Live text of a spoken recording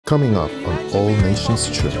coming up on All Nations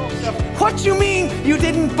Church. What do you mean you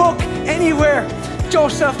didn't book anywhere?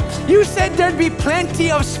 Joseph, you said there'd be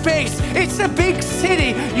plenty of space. It's a big city.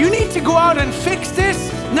 You need to go out and fix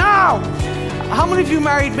this now. How many of you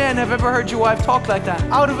married men have ever heard your wife talk like that?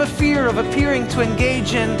 Out of a fear of appearing to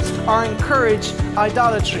engage in or encourage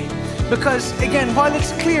idolatry. Because again, while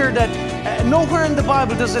it's clear that nowhere in the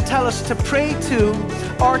Bible does it tell us to pray to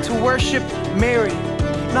or to worship Mary.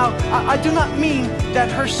 Now, I do not mean that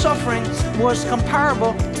her suffering was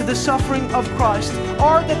comparable to the suffering of Christ,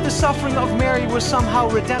 or that the suffering of Mary was somehow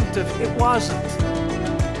redemptive. It wasn't.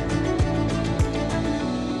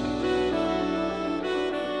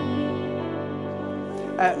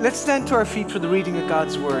 Let's stand to our feet for the reading of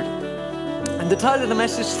God's Word. And the title of the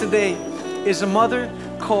message today is A Mother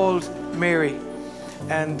Called Mary.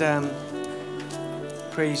 And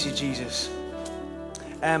praise you, Jesus.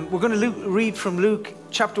 We're going to read from Luke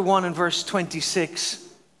chapter 1 and verse 26.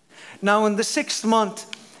 Now in the 6th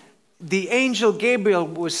month, the angel Gabriel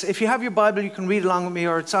was, if you have your Bible, you can read along with me,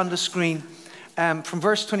 or it's on the screen, from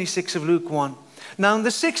verse 26 of Luke 1. Now in the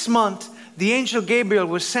 6th month, the angel Gabriel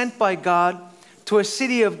was sent by God to a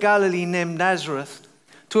city of Galilee named Nazareth,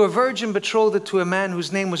 to a virgin betrothed to a man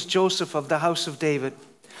whose name was Joseph of the house of David.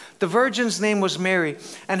 The virgin's name was Mary,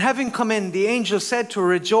 and having come in, the angel said to her,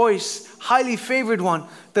 "Rejoice, highly favored one,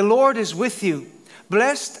 the Lord is with you.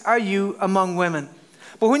 Blessed are you among women."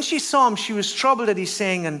 But when she saw him, she was troubled at his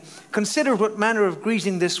saying, and considered what manner of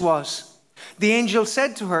greeting this was. The angel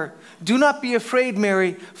said to her, "Do not be afraid,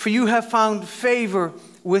 Mary, for you have found favor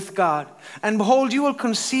with God. And behold, you will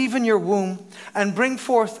conceive in your womb, and bring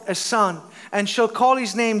forth a son, and shall call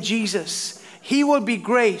his name Jesus. He will be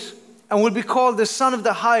great, and will be called the Son of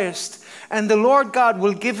the Highest. And the Lord God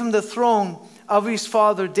will give him the throne of his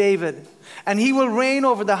father David. And he will reign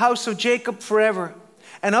over the house of Jacob forever.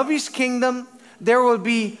 And of his kingdom there will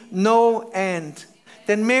be no end."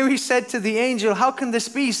 Then Mary said to the angel, "How can this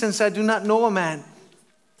be, since I do not know a man?"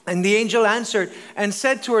 And the angel answered and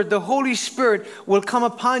said to her, "The Holy Spirit will come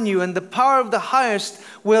upon you, and the power of the Highest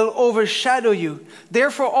will overshadow you.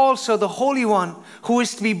 Therefore also the Holy One who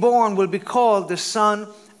is to be born will be called the Son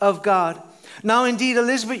of God. Now indeed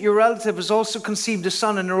Elizabeth, your relative, has also conceived a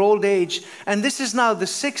son in her old age, and this is now the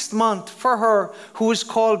 6th month for her who is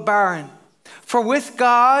called barren. For with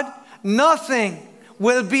God nothing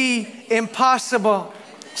will be impossible."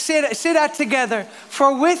 Say that together.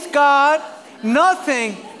 For with God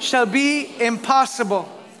nothing shall be impossible.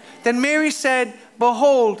 Then Mary said,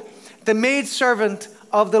 "Behold, the maidservant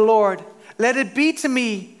of the Lord. Let it be to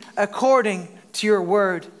me according to your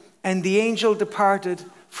word." And the angel departed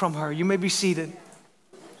from her. You may be seated.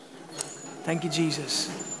 Thank you, Jesus.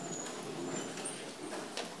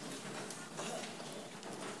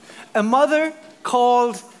 A mother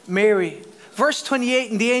called Mary. Verse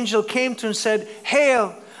 28, and the angel came to her and said,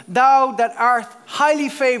 "Hail, thou that art highly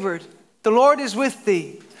favored, the Lord is with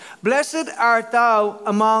thee. Blessed art thou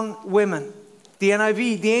among women." The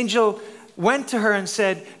NIV, the angel went to her and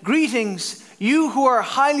said, "Greetings, you who are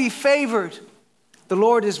highly favored. The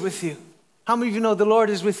Lord is with you." How many of you know the Lord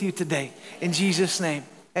is with you today? In Jesus' name.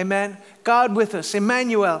 Amen. God with us.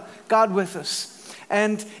 Emmanuel, God with us.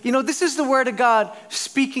 And you know, this is the word of God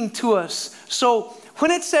speaking to us. So when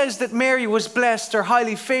it says that Mary was blessed or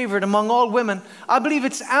highly favored among all women, I believe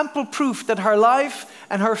it's ample proof that her life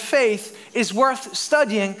and her faith is worth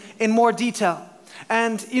studying in more detail.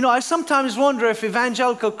 And you know, I sometimes wonder if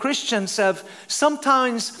evangelical Christians have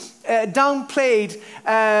sometimes downplayed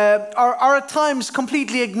or at times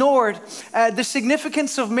completely ignored the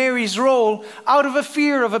significance of Mary's role out of a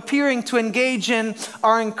fear of appearing to engage in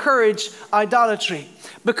or encourage idolatry.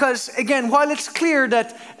 Because again, while it's clear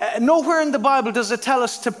that nowhere in the Bible does it tell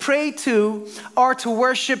us to pray to or to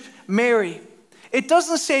worship Mary, it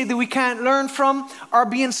doesn't say that we can't learn from or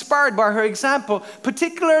be inspired by her example,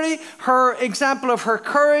 particularly her example of her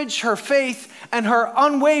courage, her faith, and her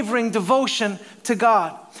unwavering devotion to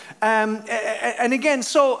God. And again,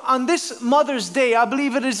 so on this Mother's Day, I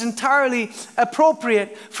believe it is entirely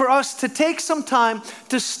appropriate for us to take some time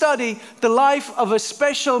to study the life of a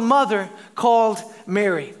special mother called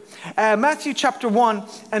Mary. Matthew chapter 1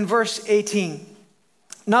 and verse 18.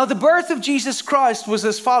 Now the birth of Jesus Christ was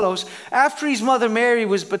as follows. After his mother Mary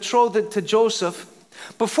was betrothed to Joseph,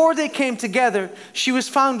 before they came together, she was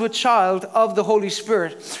found with child of the Holy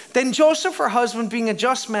Spirit. Then Joseph, her husband, being a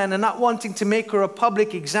just man and not wanting to make her a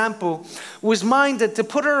public example, was minded to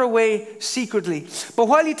put her away secretly. But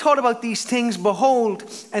while he thought about these things, behold,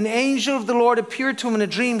 an angel of the Lord appeared to him in a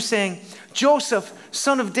dream, saying, "Joseph,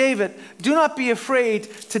 son of David, do not be afraid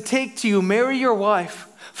to take to you Mary your wife,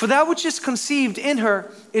 for that which is conceived in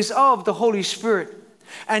her is of the Holy Spirit.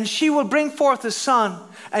 And she will bring forth a son,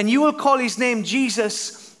 and you will call his name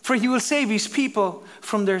Jesus, for he will save his people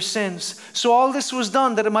from their sins. So all this was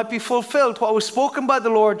done that it might be fulfilled what was spoken by the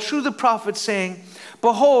Lord through the prophet, saying,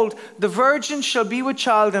 Behold, the virgin shall be with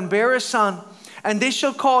child and bear a son, and they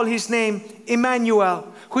shall call his name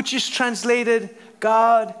Emmanuel, which is translated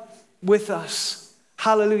God with us.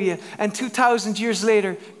 Hallelujah. And 2,000 years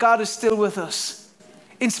later, God is still with us.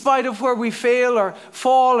 In spite of where we fail or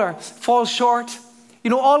fall short. You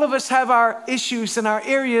know, all of us have our issues and our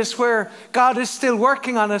areas where God is still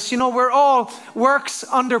working on us. You know, we're all works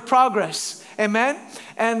under progress. Amen?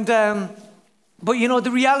 And, but you know, the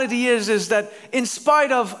reality is that in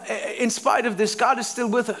spite of this, God is still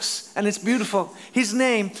with us. And it's beautiful. His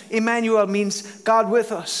name, Emmanuel, means God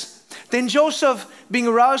with us. Then Joseph, being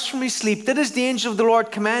aroused from his sleep, did as the angel of the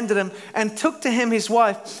Lord commanded him, and took to him his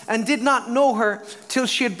wife, and did not know her till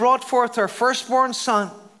she had brought forth her firstborn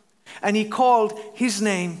son. And he called his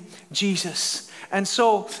name Jesus. And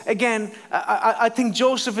so, again, I think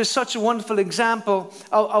Joseph is such a wonderful example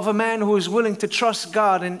of a man who is willing to trust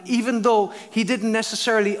God, and even though he didn't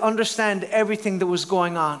necessarily understand everything that was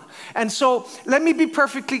going on. And so, let me be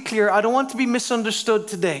perfectly clear. I don't want to be misunderstood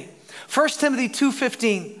today. 1 Timothy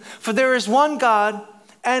 2:15, for there is one God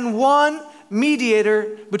and one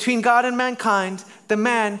mediator between God and mankind, the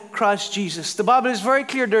man Christ Jesus. The Bible is very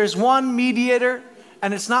clear. There is one mediator,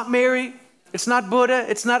 and it's not Mary, it's not Buddha,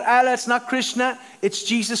 it's not Allah, it's not Krishna, it's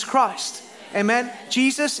Jesus Christ. Amen.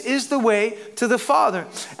 Jesus is the way to the Father.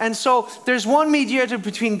 And so there's one mediator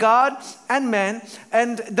between God and men.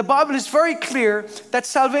 And the Bible is very clear that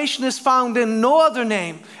salvation is found in no other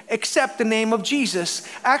name except the name of Jesus.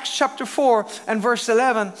 Acts chapter 4 and verse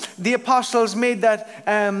 11, the apostles made that,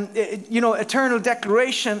 eternal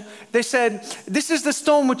declaration. They said, this is the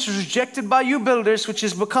stone which is rejected by you builders, which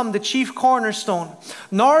has become the chief cornerstone.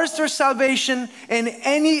 Nor is there salvation in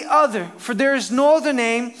any other, for there is no other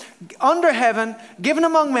name under heaven given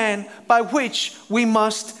among men by which we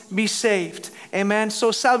must be saved. Amen.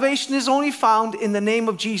 So salvation is only found in the name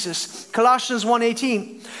of Jesus. Colossians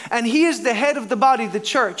 1:18. And he is the head of the body, the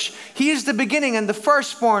church. He is the beginning and the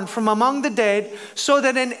firstborn from among the dead, so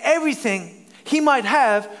that in everything he might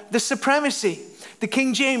have the supremacy. The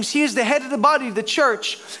King James, he is the head of the body, the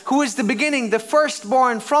church, who is the beginning, the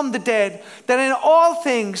firstborn from the dead, that in all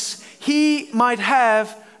things he might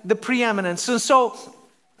have the preeminence. And so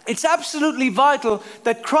it's absolutely vital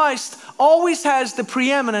that Christ always has the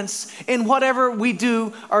preeminence in whatever we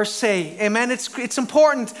do or say. Amen. It's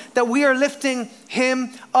important that we are lifting him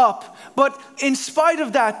up. But in spite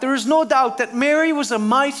of that, there is no doubt that Mary was a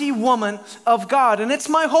mighty woman of God. And it's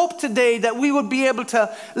my hope today that we would be able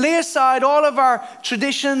to lay aside all of our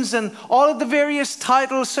traditions and all of the various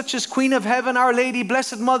titles such as Queen of Heaven, Our Lady,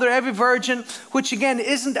 Blessed Mother, Every Virgin, which again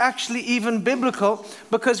isn't actually even biblical,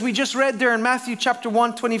 because we just read there in Matthew chapter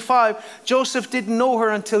 1:25, Joseph didn't know her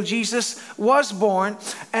until Jesus was born.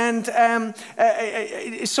 And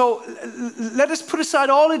so let us put aside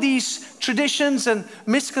all of these traditions and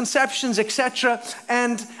misconceptions, etc.,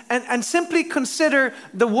 and simply consider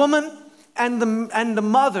the woman and the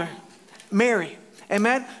mother, Mary.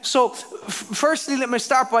 Amen. So firstly, let me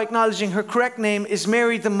start by acknowledging her correct name is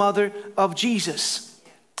Mary, the mother of Jesus.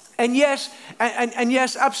 And yes,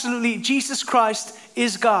 absolutely, Jesus Christ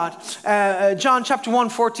is God. John chapter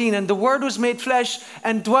 1:14, and the Word was made flesh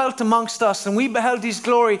and dwelt amongst us, and we beheld his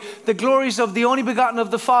glory, the glories of the only begotten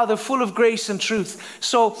of the Father, full of grace and truth.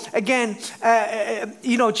 So again,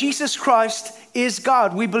 Jesus Christ is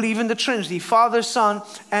God. We believe in the Trinity, Father, Son,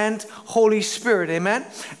 and Holy Spirit. Amen.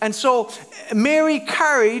 And so Mary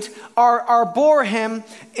carried or bore him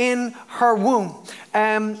in her womb.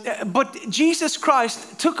 But Jesus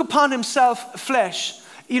Christ took upon himself flesh.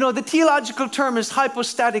 You know, the theological term is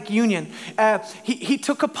hypostatic union. He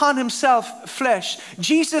took upon himself flesh.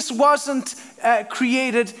 Jesus wasn't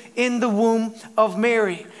created in the womb of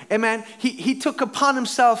Mary. Amen. He took upon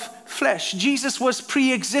himself flesh. Jesus was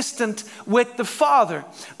pre-existent with the Father.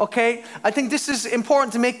 Okay. I think this is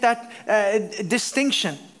important to make that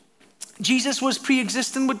distinction. Jesus was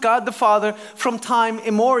pre-existent with God the Father from time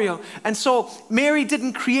immemorial. And so Mary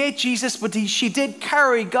didn't create Jesus, but she did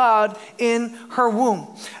carry God in her womb.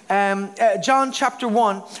 John chapter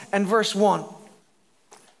 1 and verse 1.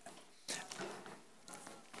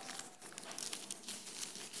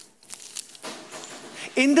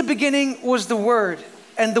 In the beginning was the Word,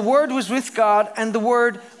 and the Word was with God, and the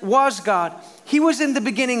Word was God. He was in the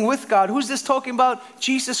beginning with God. Who's this talking about?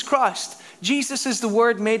 Jesus Christ. Jesus is the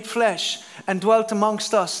Word made flesh and dwelt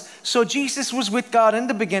amongst us. So Jesus was with God in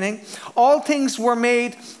the beginning. All things were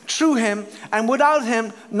made through him, and without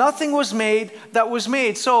him, nothing was made that was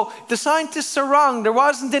made. So the scientists are wrong. There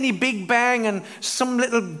wasn't any Big Bang and some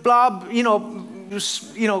little blob,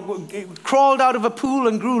 crawled out of a pool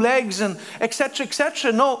and grew legs and etc.,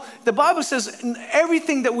 etc. No, the Bible says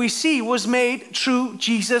everything that we see was made through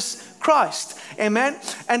Jesus Christ. Amen.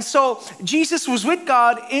 And so Jesus was with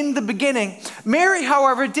God in the beginning. Mary,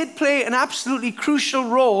 however, did play an absolutely crucial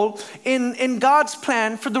role in God's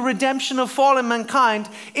plan for the redemption of fallen mankind,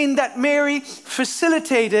 in that Mary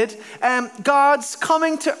facilitated God's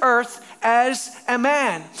coming to earth as a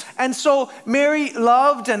man. And so Mary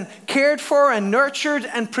loved and cared for and nurtured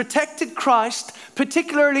and protected Christ,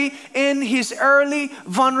 particularly in his early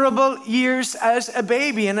vulnerable years as a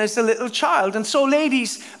baby and as a little child. And so,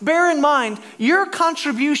 ladies, bear in mind, your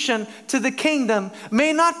contribution to the kingdom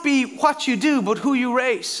may not be what you do, but who you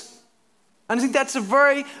raise. And I think that's a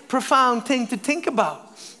very profound thing to think about.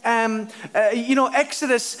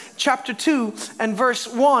 Exodus chapter 2 and verse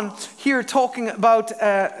 1 here, talking about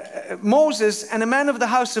Moses, and a man of the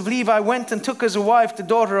house of Levi went and took as a wife the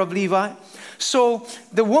daughter of Levi. So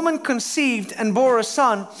the woman conceived and bore a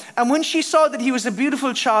son, and when she saw that he was a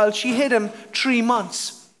beautiful child, she hid him 3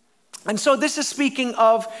 months. And so this is speaking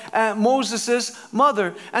of Moses'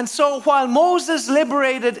 mother. And so while Moses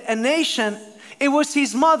liberated a nation, it was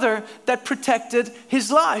his mother that protected his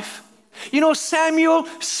life. Samuel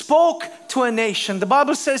spoke to a nation. The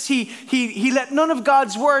Bible says he let none of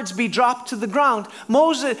God's words be dropped to the ground.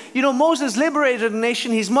 Moses liberated a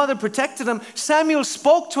nation. His mother protected him. Samuel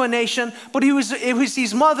spoke to a nation, but it was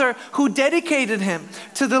his mother who dedicated him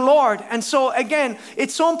to the Lord. And so again,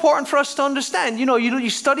 it's so important for us to understand. You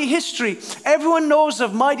study history. Everyone knows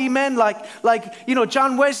of mighty men like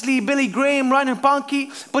John Wesley, Billy Graham, Reinhard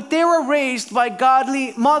Bonnke, but they were raised by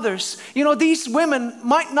godly mothers. These women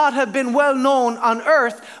might not have been well known on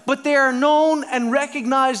earth, but they are known and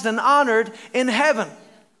recognized and honored in heaven.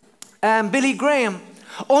 Billy Graham: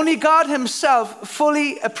 only God himself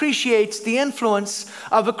fully appreciates the influence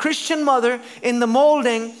of a Christian mother in the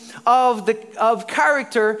molding of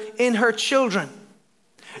character in her children.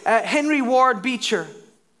 Henry Ward Beecher: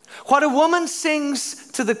 what a woman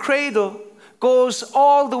sings to the cradle goes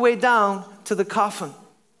all the way down to the coffin.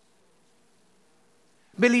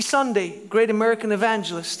 Billy Sunday, great American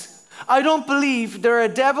evangelist: I don't believe there are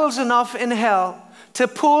devils enough in hell to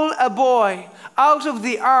pull a boy out of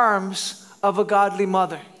the arms of a godly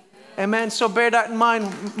mother. Amen. So bear that in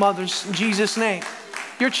mind, mothers, in Jesus' name.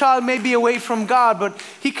 Your child may be away from God, but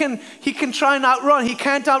he can try and outrun. He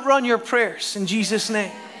can't outrun your prayers, in Jesus'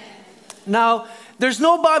 name. Now, there's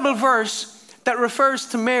no Bible verse that refers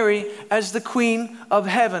to Mary as the Queen of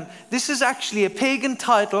Heaven. This is actually a pagan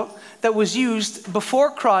title that was used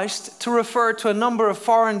before Christ to refer to a number of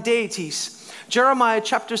foreign deities. Jeremiah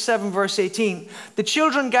chapter 7 verse 18. The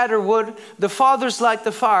children gather wood, the fathers light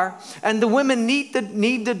the fire, and the women knead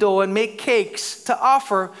the dough and make cakes to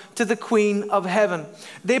offer to the Queen of Heaven.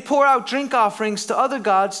 They pour out drink offerings to other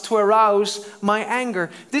gods to arouse my anger.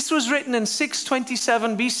 This was written in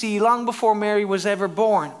 627 BC, long before Mary was ever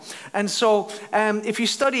born. And so if you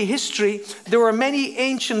study history, there were many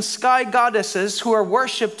ancient sky goddesses who are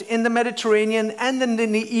worshipped in the Mediterranean and in the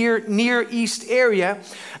Near East area.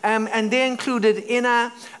 And they included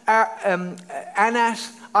Inna, Anat,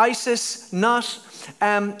 Isis, Nut,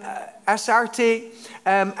 Astarte,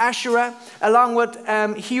 Asherah, along with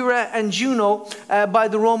Hera and Juno by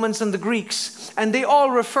the Romans and the Greeks. And they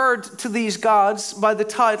all referred to these gods by the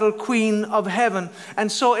title Queen of Heaven.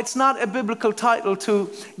 And so it's not a biblical title to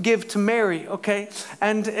give to Mary, okay?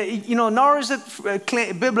 And, nor is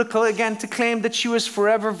it biblical, again, to claim that she was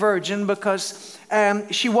forever virgin, because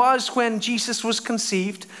she was when Jesus was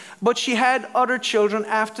conceived, but she had other children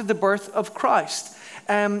after the birth of Christ.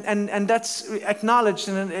 And that's acknowledged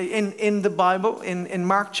in the Bible, in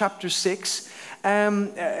Mark chapter 6.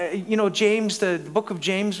 James, the book of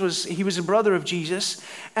James, he was a brother of Jesus.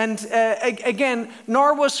 And again,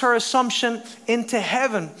 nor was her assumption into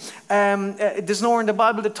heaven. There's nowhere in the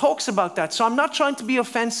Bible that talks about that. So I'm not trying to be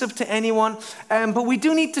offensive to anyone, but we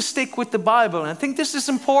do need to stick with the Bible. And I think this is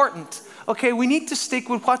important. Okay, we need to stick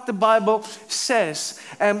with what the Bible says.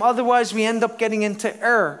 Otherwise, we end up getting into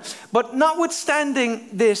error. But notwithstanding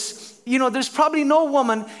this, there's probably no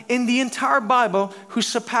woman in the entire Bible who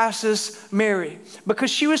surpasses Mary,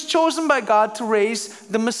 because she was chosen by God to raise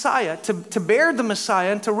the Messiah, to bear the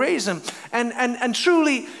Messiah and to raise him. And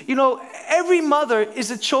truly, every mother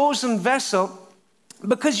is a chosen vessel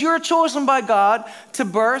Because you're chosen by God to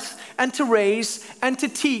birth and to raise and to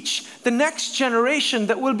teach the next generation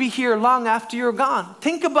that will be here long after you're gone.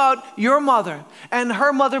 Think about your mother and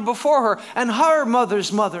her mother before her and her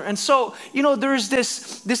mother's mother. And so, there's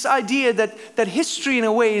this idea that history in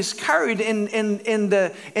a way is carried in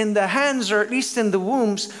the hands, or at least in the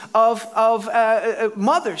wombs of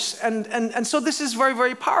mothers. And so this is very,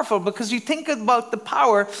 very powerful, because you think about the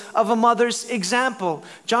power of a mother's example.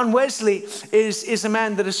 John Wesley is a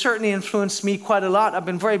man that has certainly influenced me quite a lot. I've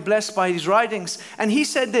been very blessed by his writings. And he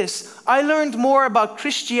said this: I learned more about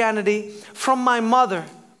Christianity from my mother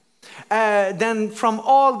than from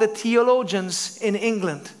all the theologians in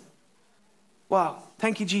England. Wow.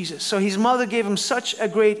 Thank you, Jesus. So his mother gave him such a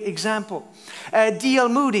great example. D.L.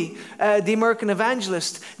 Moody, the American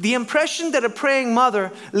evangelist: the impression that a praying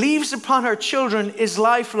mother leaves upon her children is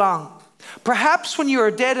lifelong. Perhaps when you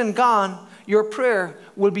are dead and gone, your prayer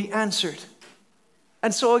will be answered.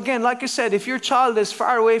 And so again, like I said, if your child is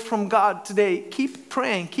far away from God today, keep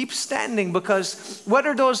praying, keep standing, because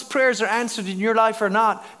whether those prayers are answered in your life or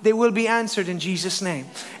not, they will be answered in Jesus' name.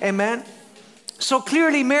 Amen. So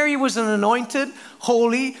clearly Mary was an anointed,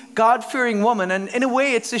 holy, God-fearing woman. And in a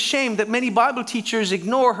way, it's a shame that many Bible teachers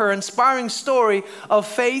ignore her inspiring story of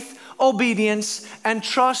faith, obedience, and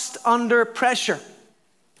trust under pressure.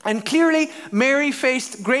 And clearly, Mary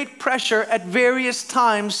faced great pressure at various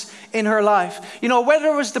times in her life. Whether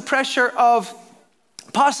it was the pressure of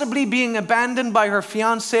possibly being abandoned by her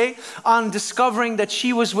fiancé on discovering that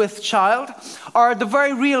she was with child, or the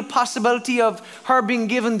very real possibility of her being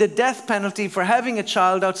given the death penalty for having a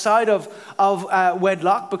child outside of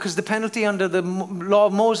wedlock, because the penalty under the law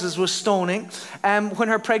of Moses was stoning when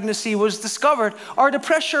her pregnancy was discovered, or the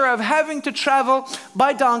pressure of having to travel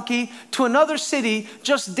by donkey to another city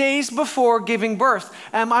just days before giving birth.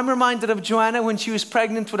 I'm reminded of Joanna when she was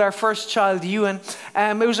pregnant with our first child, Ewan.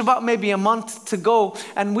 It was about maybe a month to go,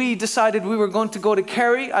 and we decided we were going to go to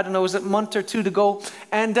Kerry. I don't know, was it a month or two to go?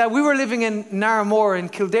 And we were living in Narramore in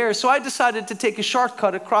Kildare. So I decided to take a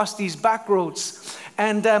shortcut across these back roads.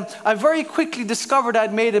 And I very quickly discovered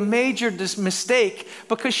I'd made a major mistake,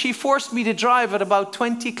 because she forced me to drive at about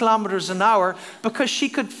 20 kilometers an hour, because she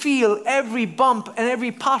could feel every bump and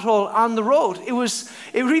every pothole on the road. It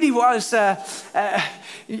really was,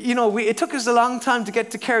 it took us a long time to get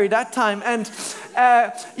to Kerry that time. And,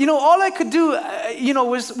 all I could do,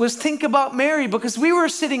 was think about Mary, because we were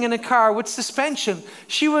sitting in a car with suspension.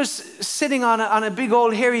 She was sitting on a big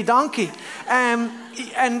old hairy donkey.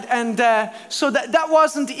 So that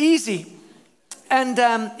wasn't easy. And,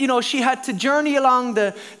 she had to journey along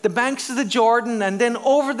the banks of the Jordan, and then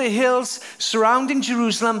over the hills surrounding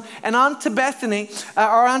Jerusalem, and on to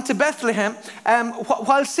Bethlehem,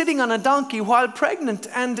 while sitting on a donkey while pregnant.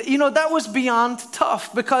 And, that was beyond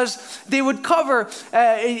tough, because they would cover,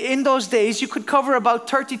 in those days, you could cover about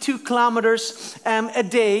 32 kilometers a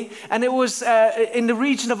day. And it was in the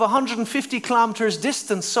region of 150 kilometers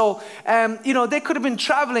distance. So, they could have been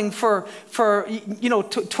traveling for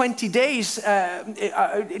 20 days.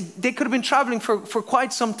 They could have been traveling for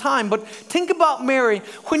quite some time. But think about Mary.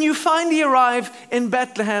 When you finally arrive in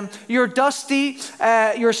Bethlehem, you're dusty,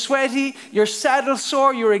 you're sweaty, you're saddle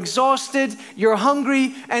sore, you're exhausted, you're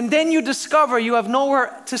hungry, and then you discover you have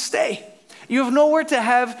nowhere to stay. You have nowhere to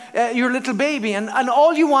have your little baby, and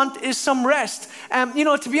all you want is some rest.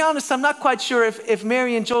 To be honest, I'm not quite sure if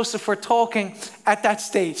Mary and Joseph were talking at that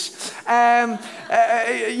stage. Can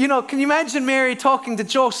you imagine Mary talking to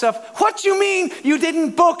Joseph? What do you mean you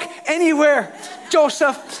didn't book anywhere,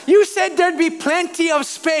 Joseph? You said there'd be plenty of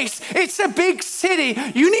space. It's a big city.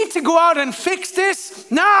 You need to go out and fix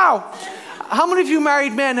this now. How many of you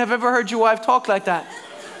married men have ever heard your wife talk like that?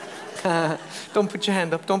 Don't put your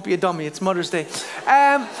hand up. Don't be a dummy. It's Mother's Day.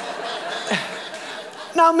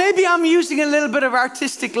 Now, maybe I'm using a little bit of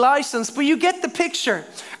artistic license, but you get the picture.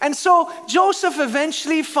 And so Joseph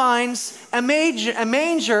eventually finds a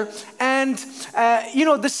manger, and,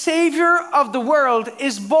 the Savior of the world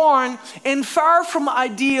is born in far from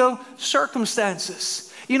ideal circumstances.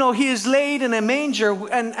 He is laid in a manger,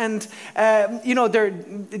 and it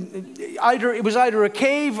was either a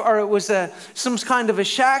cave or it was some kind of a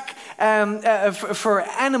shack for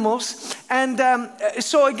animals. And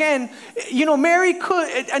so again, Mary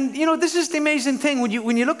could, and this is the amazing thing.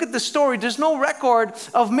 When you look at the story, there's no record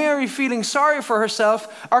of Mary feeling sorry for herself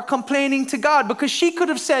or complaining to God, because she could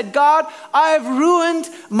have said, God, I have ruined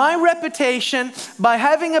my reputation by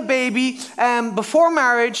having a baby before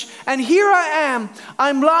marriage, and here I am.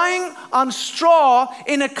 I'm lying on straw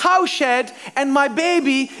in a cowshed, and my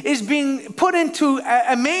baby is being put into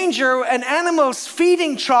a manger, an animal's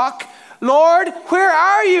feeding trough. Lord, where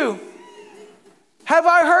are you? Have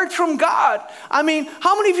I heard from God? I mean,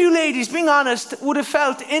 how many of you ladies, being honest, would have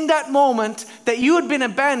felt in that moment that you had been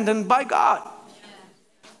abandoned by God?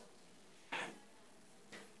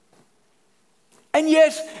 And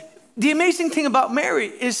yet, the amazing thing about Mary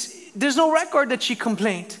is there's no record that she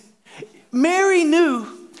complained. Mary knew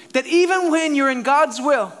that even when you're in God's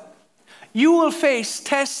will, you will face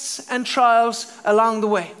tests and trials along the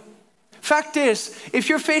way. Fact is, if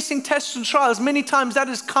you're facing tests and trials, many times that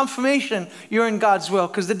is confirmation you're in God's will,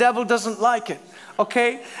 because the devil doesn't like it.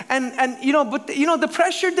 Okay? And the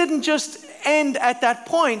pressure didn't just end at that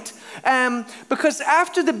point. Because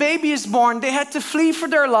after the baby is born, they had to flee for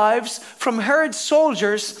their lives from Herod's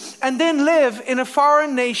soldiers and then live in a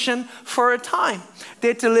foreign nation for a time. They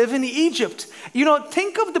had to live in Egypt.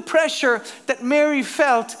 Think of the pressure that Mary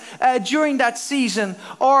felt during that season,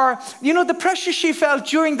 or, the pressure she felt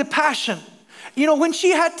during the Passion. When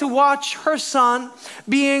she had to watch her son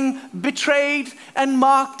being betrayed and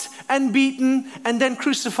mocked and beaten and then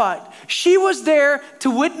crucified. She was there to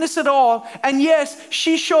witness it all, and yes,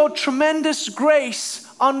 she showed tremendous grace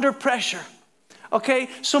under pressure. Okay,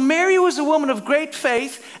 so Mary was a woman of great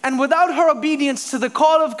faith, and without her obedience to the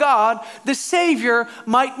call of God, the Savior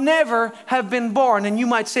might never have been born. And you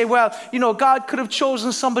might say, well, God could have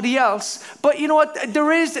chosen somebody else. But you know what?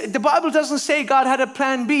 The Bible doesn't say God had a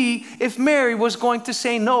plan B if Mary was going to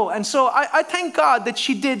say no. And so I thank God that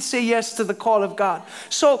she did say yes to the call of God.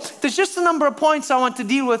 So there's just a number of points I want to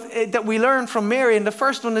deal with that we learn from Mary. And the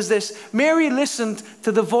first one is this: Mary listened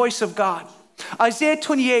to the voice of God. Isaiah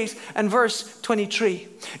 28 and verse 23.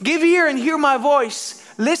 Give ear and hear my voice.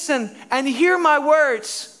 Listen and hear my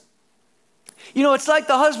words. It's like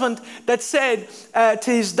the husband that said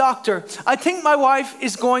to his doctor, I think my wife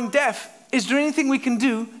is going deaf. Is there anything we can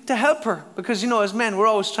do to help her? Because, as men, we're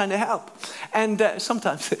always trying to help. And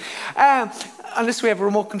sometimes, unless we have a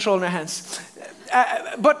remote control in our hands.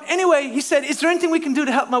 But anyway, he said, is there anything we can do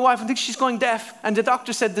to help my wife? I think she's going deaf. And the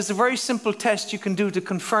doctor said, there's a very simple test you can do to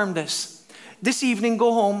confirm this. This evening,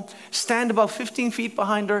 go home, stand about 15 feet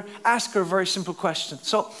behind her, ask her a very simple question.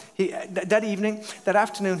 So that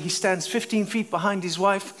afternoon, he stands 15 feet behind his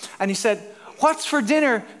wife, and he said, what's for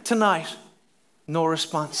dinner tonight? No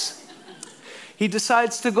response. He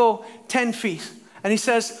decides to go 10 feet, and he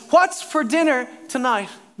says, what's for dinner tonight?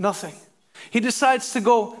 Nothing. He decides to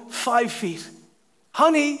go 5 feet.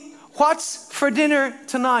 Honey, what's for dinner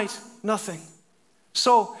tonight? Nothing.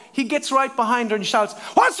 So he gets right behind her and shouts,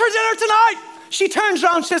 what's for dinner tonight? She turns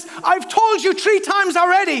around and says, I've told you 3 times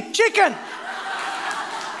already, chicken.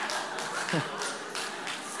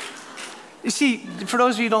 You see, for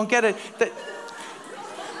those of you who don't get it, that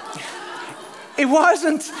it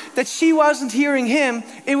wasn't that she wasn't hearing him,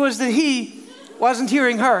 it was that he wasn't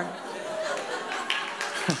hearing her.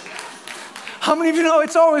 How many of you know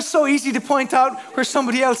it's always so easy to point out where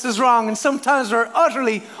somebody else is wrong, and sometimes we're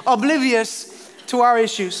utterly oblivious to our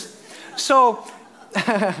issues. So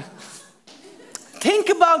think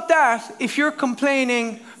about that if you're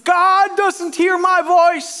complaining, God doesn't hear my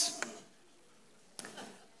voice.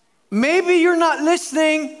 Maybe you're not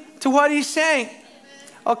listening to what he's saying.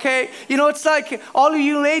 Okay? It's like all of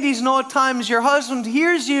you ladies know at times your husband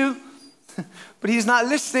hears you, but he's not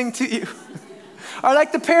listening to you. Or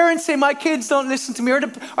like the parents say, my kids don't listen to me.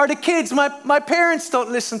 Or the kids, my parents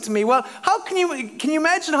don't listen to me. Well, can you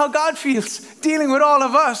imagine how God feels dealing with all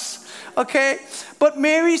of us? Okay? But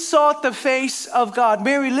Mary sought the face of God.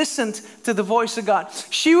 Mary listened to the voice of God.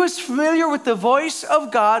 She was familiar with the voice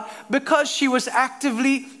of God because she was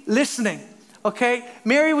actively listening. Okay?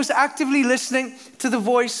 Mary was actively listening to the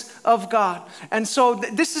voice of God. And so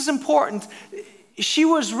this is important. She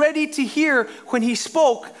was ready to hear when he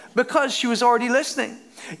spoke because she was already listening.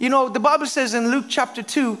 The Bible says in Luke chapter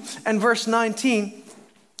 2 and verse 19,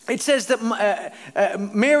 it says that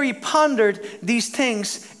Mary pondered these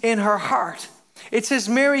things in her heart. It says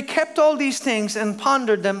Mary kept all these things and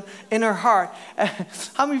pondered them in her heart.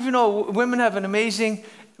 How many of you know women have an amazing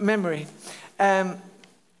memory? You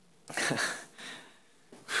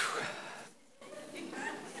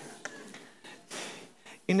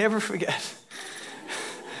never forget.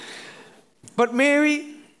 But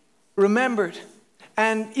Mary remembered.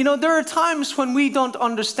 And there are times when we don't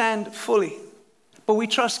understand fully, but we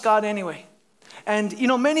trust God anyway. And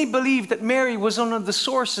many believe that Mary was one of the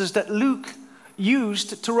sources that Luke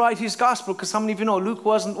used to write his gospel, because how many of you know Luke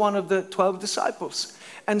wasn't one of the 12 disciples?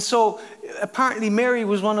 And so apparently Mary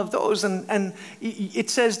was one of those, and it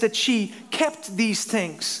says that she kept these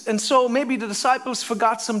things. And so maybe the disciples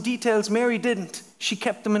forgot some details, Mary didn't. She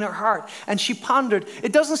kept them in her heart, and she pondered.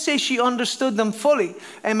 It doesn't say she understood them fully,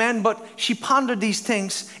 amen, but she pondered these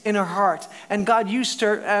things in her heart. And God used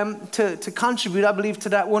her to contribute, I believe, to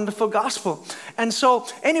that wonderful gospel. And so,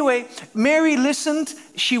 anyway, Mary listened,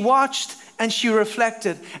 she watched, and she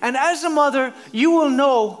reflected. And as a mother, you will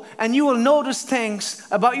know and you will notice things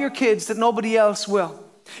about your kids that nobody else will.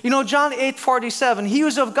 You know, John 8:47, he who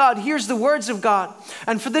is of God hears the words of God.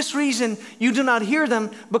 And for this reason, you do not hear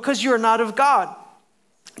them, because you are not of God.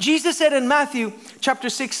 Jesus said in Matthew chapter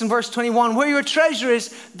 6 and verse 21, where your treasure is,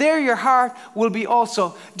 there your heart will be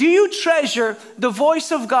also. Do you treasure the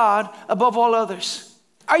voice of God above all others?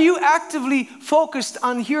 Are you actively focused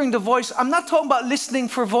on hearing the voice? I'm not talking about listening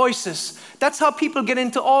for voices. That's how people get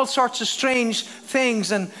into all sorts of strange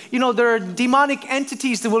things. And, you know, there are demonic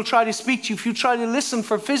entities that will try to speak to you if you try to listen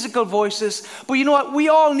for physical voices. But you know what? We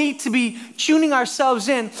all need to be tuning ourselves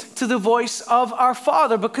in to the voice of our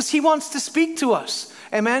Father, because He wants to speak to us.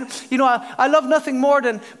 Amen. You know, I love nothing more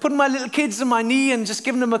than putting my little kids on my knee and just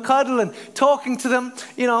giving them a cuddle and talking to them.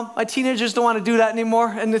 You know, my teenagers don't want to do that anymore,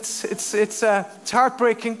 and it's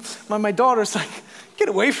heartbreaking. My daughter's like, get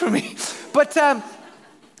away from me. But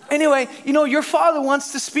anyway, you know, your Father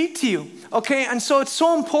wants to speak to you. Okay, and so it's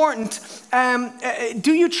so important.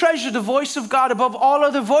 Do you treasure the voice of God above all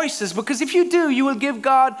other voices? Because if you do, you will give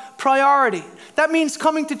God priority. That means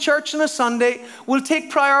coming to church on a Sunday will take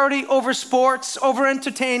priority over sports, over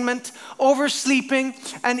entertainment, over sleeping,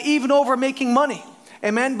 and even over making money.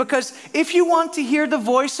 Amen. Because if you want to hear the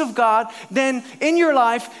voice of God, then in your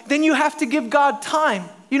life, then you have to give God time.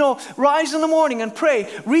 You know, rise in the morning and pray.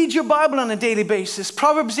 Read your Bible on a daily basis.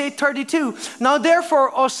 Proverbs 8:32. Now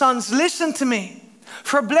therefore, O sons, listen to me.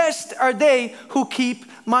 For blessed are they who keep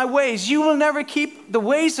my ways. You will never keep the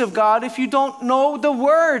ways of God if you don't know the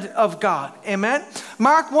word of God. Amen.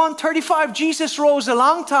 Mark 1:35. Jesus rose a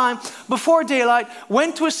long time before daylight,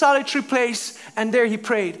 went to a solitary place, and there he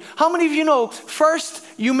prayed. How many of you know, first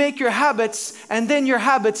you make your habits, and then your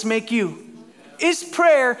habits make you? Is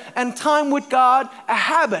prayer and time with God a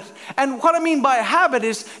habit? And what I mean by a habit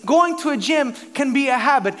is going to a gym can be a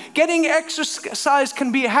habit. Getting exercise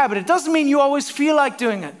can be a habit. It doesn't mean you always feel like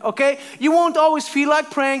doing it, okay? You won't always feel like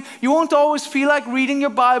praying. You won't always feel like reading your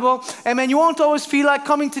Bible. Amen. You won't always feel like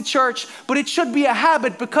coming to church, but it should be a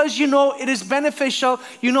habit because you know it is beneficial.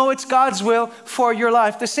 You know it's God's will for your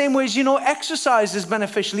life. The same way as you know exercise is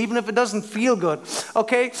beneficial, even if it doesn't feel good,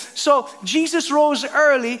 okay? So Jesus rose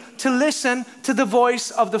early to listen to the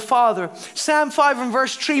voice of the Father. Psalm 5 and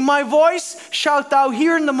verse 3, my voice shalt thou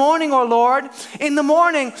hear in the morning, O Lord. In the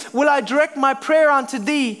morning will I direct my prayer unto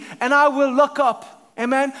thee, and I will look up.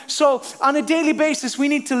 Amen. So on a daily basis, we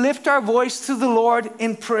need to lift our voice to the Lord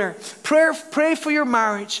in prayer. Pray for your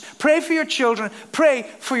marriage. Pray for your children. Pray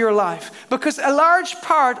for your life. Because a large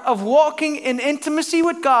part of walking in intimacy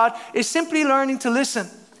with God is simply learning to listen.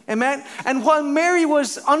 Amen. And while Mary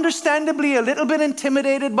was understandably a little bit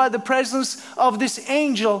intimidated by the presence of this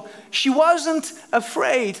angel, she wasn't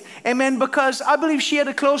afraid. Amen. Because I believe she had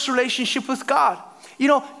a close relationship with God. You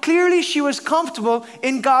know, clearly she was comfortable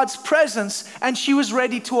in God's presence and she was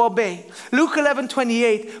ready to obey. Luke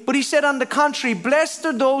 11:28, but he said on the contrary, blessed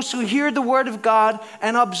are those who hear the word of God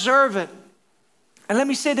and observe it. And let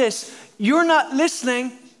me say this, you're not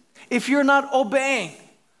listening if you're not obeying.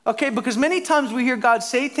 Okay, because many times we hear God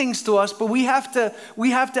say things to us, but we have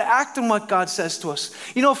to act on what God says to us.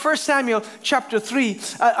 You know, 1 Samuel chapter 3,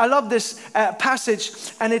 I love this passage,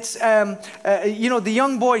 and it's, you know, the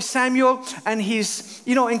young boy Samuel, and he's,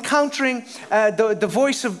 you know, encountering the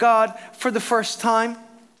voice of God for the first time.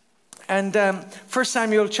 And 1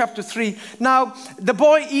 Samuel chapter 3. Now the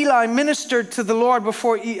boy Eli ministered to the Lord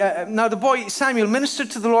before. Now the boy Samuel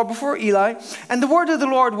ministered to the Lord before Eli, and the word of the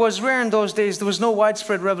Lord was rare in those days. There was no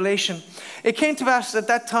widespread revelation. It came to pass at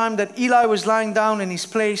that time that Eli was lying down in his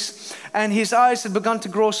place, and his eyes had begun to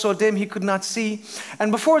grow so dim he could not see.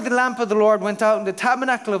 And before the lamp of the Lord went out in the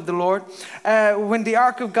tabernacle of the Lord, when the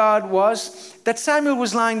ark of God was, that Samuel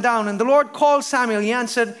was lying down, and the Lord called Samuel. He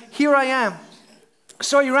answered, "Here I am."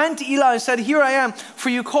 So he ran to Eli and said, "Here I am, for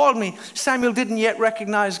you called me." Samuel didn't yet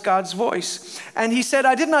recognize God's voice. And he said,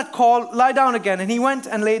 "I did not call, lie down again." And he went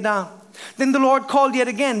and lay down. Then the Lord called yet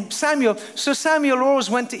again, "Samuel." So Samuel rose,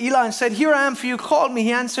 went to Eli and said, "Here I am, for you called me."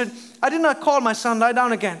 He answered, "I did not call, my son, lie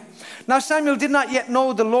down again." Now Samuel did not yet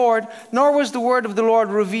know the Lord, nor was the word of the Lord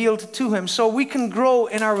revealed to him. So we can grow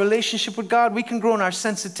in our relationship with God. We can grow in our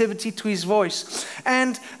sensitivity to his voice.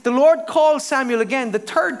 And the Lord called Samuel again the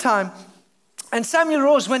third time. And Samuel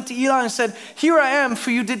rose, went to Eli and said, "Here I am, for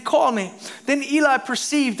you did call me." Then Eli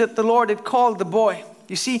perceived that the Lord had called the boy.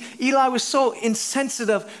 You see, Eli was so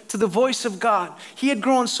insensitive to the voice of God. He had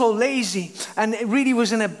grown so lazy and it really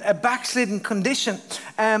was in a backslidden condition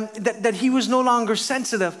that he was no longer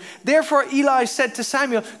sensitive. Therefore, Eli said to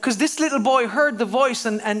Samuel, because this little boy heard the voice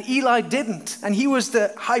and Eli didn't, and he was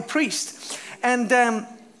the high priest. And then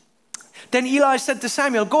Eli said to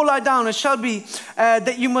Samuel, go lie down. It shall be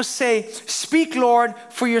that you must say, speak, Lord,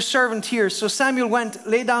 for your servant hears. So Samuel went,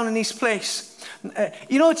 lay down in his place.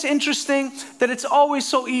 You know, it's interesting that it's always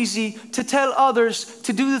so easy to tell others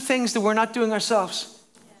to do the things that we're not doing ourselves.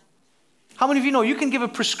 How many of you know you can give a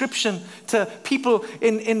prescription to people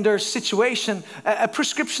in their situation, a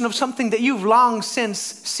prescription of something that you've long since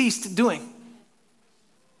ceased doing?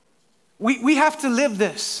 We have to live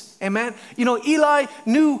this. Amen. You know, Eli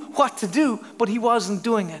knew what to do, but he wasn't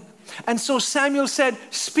doing it. And so Samuel said,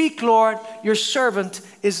 speak, Lord, your servant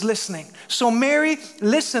is listening. So Mary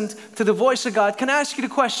listened to the voice of God. Can I ask you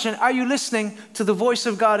the question, are you listening to the voice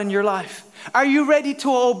of God in your life? Are you ready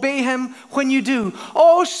to obey him when you do?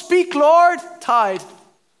 Oh, speak, Lord, tithe.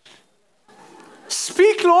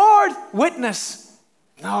 Speak, Lord, witness.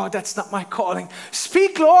 No, that's not my calling.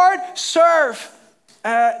 Speak, Lord, serve.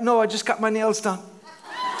 No, I just got my nails done.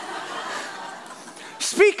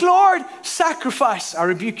 Speak, Lord, sacrifice. I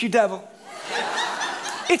rebuke you, devil.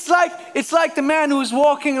 It's like the man who is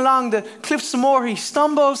walking along the cliffs of Moher. He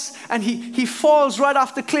stumbles and he falls right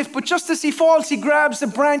off the cliff. But just as he falls, he grabs the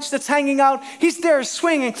branch that's hanging out. He's there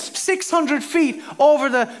swinging 600 feet over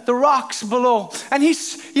the rocks below. And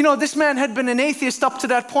this man had been an atheist up to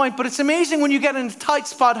that point. But it's amazing when you get in a tight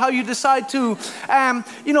spot how you decide to,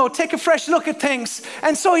 take a fresh look at things.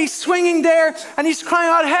 And so he's swinging there and he's crying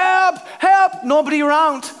out, help, help. Nobody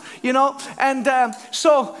around. And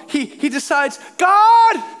so he decides,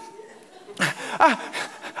 God,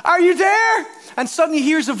 are you there? And suddenly he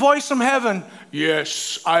hears a voice from heaven.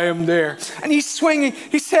 Yes, I am there. And he's swinging.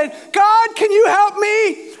 He said, God, can you help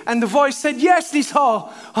me? And the voice said, yes. And he's,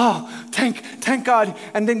 thank God.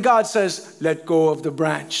 And then God says, let go of the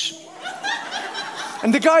branch.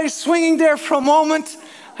 And the guy is swinging there for a moment.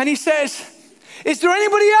 And he says, is there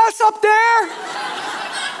anybody else up there?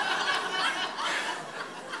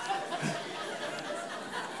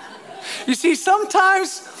 You see,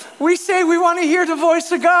 sometimes we say we want to hear the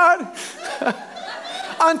voice of God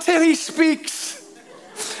until he speaks.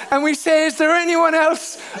 And we say, is there anyone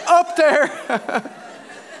else up there?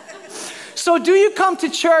 So do you come to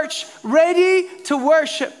church ready to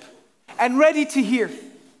worship and ready to hear?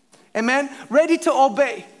 Amen? Ready to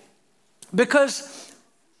obey. Because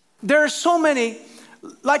there are so many,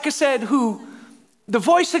 like I said, who the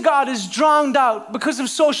voice of God is drowned out because of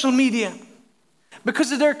social media.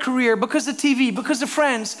 Because of their career, because of TV, because of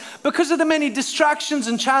friends, because of the many distractions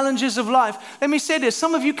and challenges of life. Let me say this,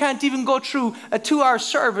 some of you can't even go through a 2-hour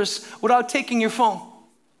service without taking your phone.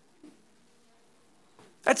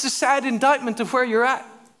 That's a sad indictment of where you're at.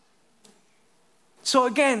 So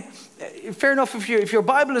again, fair enough if your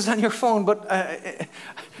Bible is on your phone, but I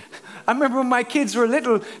remember when my kids were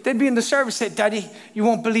little, they'd be in the service and say, Daddy, you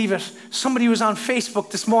won't believe it. Somebody was on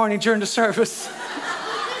Facebook this morning during the service.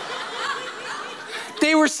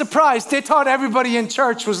 They were surprised. They thought everybody in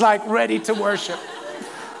church was like ready to worship.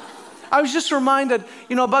 I was just reminded,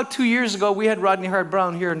 about 2 years ago, we had Rodney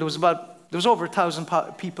Hart-Brown here, and there was over 1,000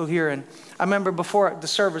 people here. And I remember before the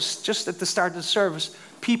service, just at the start of the service,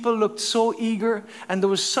 people looked so eager, and there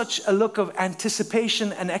was such a look of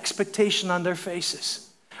anticipation and expectation on their faces.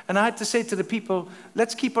 And I had to say to the people,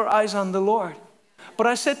 let's keep our eyes on the Lord. But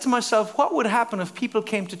I said to myself, what would happen if people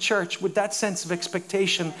came to church with that sense of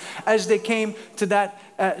expectation as they came to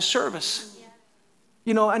that service?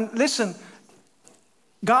 And listen,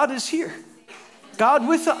 God is here. God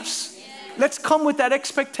with us. Let's come with that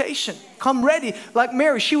expectation. Come ready. Like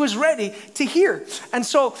Mary, she was ready to hear. And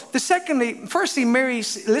so firstly, Mary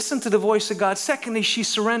listened to the voice of God. Secondly, she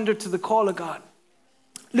surrendered to the call of God.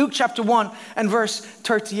 Luke chapter 1 and verse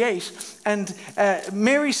 38. And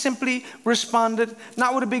Mary simply responded,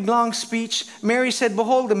 not with a big long speech. Mary said,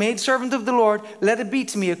 behold, the maidservant of the Lord, let it be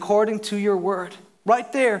to me according to your word.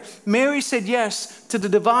 Right there, Mary said yes to the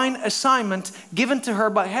divine assignment given to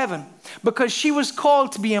her by heaven, because she was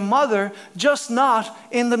called to be a mother, just not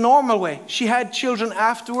in the normal way. She had children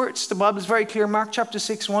afterwards. The Bible is very clear, Mark chapter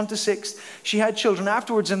 6, 1-6. She had children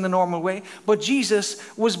afterwards in the normal way, but Jesus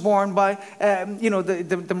was born by,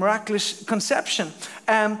 the miraculous conception.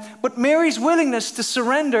 But Mary's willingness to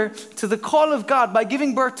surrender to the call of God by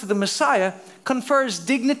giving birth to the Messiah confers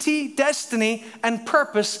dignity, destiny, and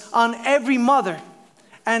purpose on every mother.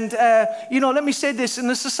 And, let me say this, in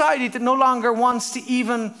a society that no longer wants to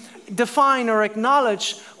even define or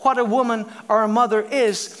acknowledge what a woman or a mother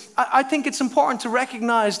is, I think it's important to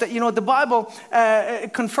recognize that, the Bible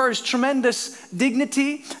confers tremendous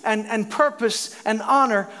dignity and purpose and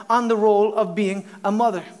honor on the role of being a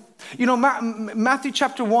mother. Matthew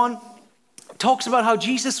chapter 1 talks about how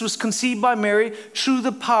Jesus was conceived by Mary through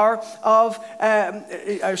the power of,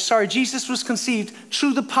 Jesus was conceived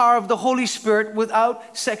through the power of the Holy Spirit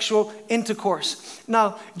without sexual intercourse.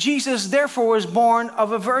 Now, Jesus therefore was born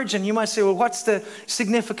of a virgin. You might say, well, what's the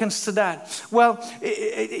significance to that? Well,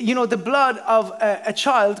 the blood of a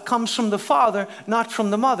child comes from the father, not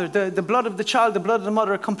from the mother. The blood of the child, the blood of the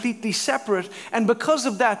mother are completely separate. And because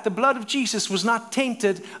of that, the blood of Jesus was not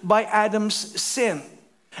tainted by Adam's sin.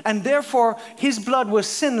 And therefore, his blood was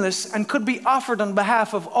sinless and could be offered on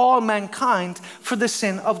behalf of all mankind for the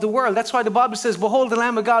sin of the world. That's why the Bible says, behold the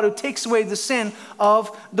Lamb of God who takes away the sin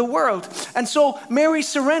of the world. And so Mary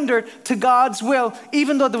surrendered to God's will,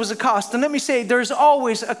 even though there was a cost. And let me say, there's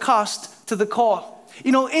always a cost to the call.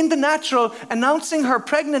 In the natural, announcing her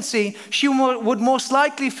pregnancy, she would most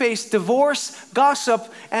likely face divorce,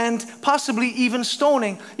 gossip, and possibly even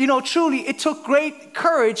stoning. Truly, it took great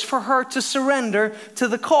courage for her to surrender to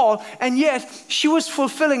the call. And yet, she was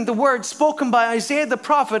fulfilling the word spoken by Isaiah the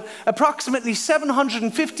prophet approximately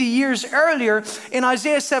 750 years earlier in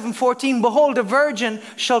Isaiah 7:14. Behold, a virgin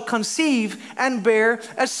shall conceive and bear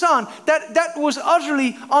a son. That was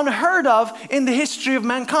utterly unheard of in the history of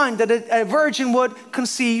mankind, that a virgin would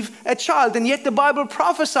conceive a child. And yet the Bible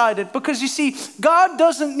prophesied it, because you see, God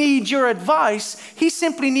doesn't need your advice. He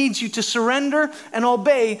simply needs you to surrender and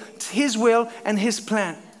obey his will and his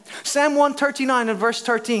plan. Psalm 139 and verse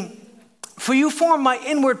 13. For you formed my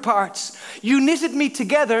inward parts. You knitted me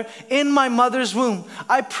together in my mother's womb.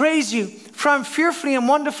 I praise you, for I'm fearfully and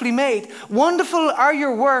wonderfully made. Wonderful are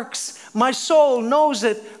your works. My soul knows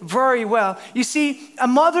it very well. You see, a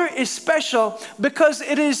mother is special because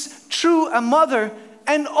it is true a mother,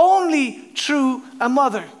 and only true a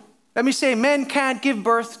mother. Let me say, men can't give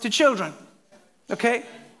birth to children. Okay?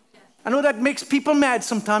 I know that makes people mad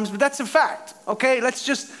sometimes, but that's a fact. Okay? Let's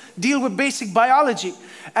just deal with basic biology.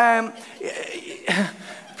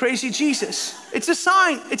 Praise you, Jesus. It's a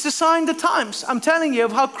sign. It's a sign of the times. I'm telling you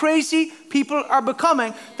of how crazy people are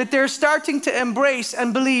becoming, that they're starting to embrace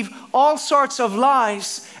and believe all sorts of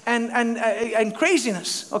lies and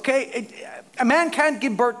craziness. Okay? A man can't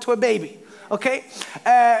give birth to a baby. Okay?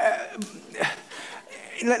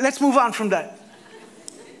 Let's move on from that.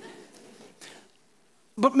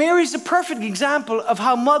 But Mary's a perfect example of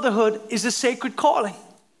how motherhood is a sacred calling.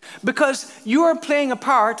 Because you are playing a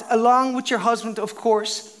part, along with your husband, of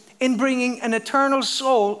course, in bringing an eternal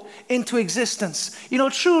soul into existence.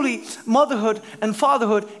 Truly, motherhood and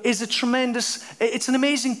fatherhood is it's an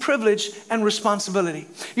amazing privilege and responsibility.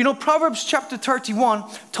 Proverbs chapter 31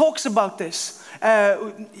 talks about this.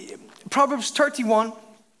 Proverbs 31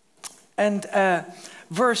 and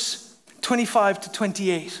verse 25 to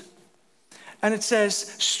 28. And it says,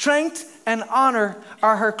 strength and honor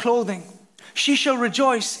are her clothing. She shall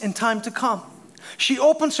rejoice in time to come. She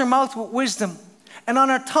opens her mouth with wisdom, and on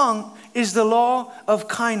her tongue is the law of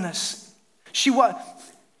kindness.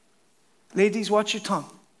 Ladies, watch your tongue.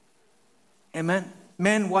 Amen.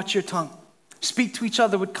 Men, watch your tongue. Speak to each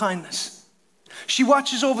other with kindness. She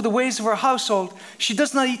watches over the ways of her household. She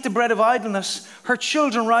does not eat the bread of idleness. Her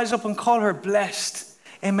children rise up and call her blessed.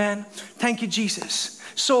 Amen. Thank you, Jesus.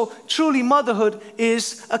 So truly, motherhood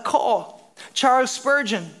is a call. Charles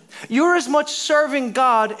Spurgeon, you're as much serving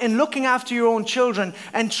God in looking after your own children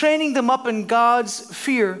and training them up in God's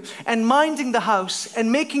fear and minding the house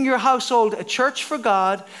and making your household a church for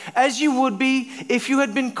God as you would be if you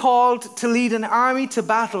had been called to lead an army to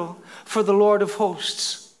battle for the Lord of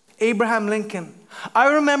hosts. Abraham Lincoln,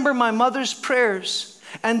 I remember my mother's prayers,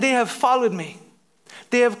 and they have followed me.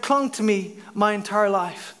 They have clung to me my entire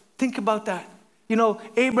life. Think about that.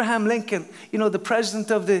 Abraham Lincoln, the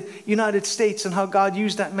president of the United States, and how God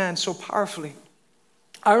used that man so powerfully.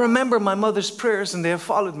 I remember my mother's prayers, and they have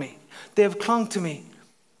followed me. They have clung to me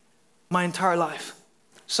my entire life.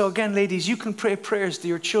 So again, ladies, you can pray prayers that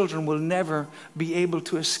your children will never be able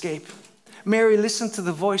to escape. Mary listened to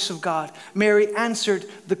the voice of God. Mary answered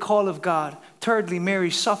the call of God. Thirdly,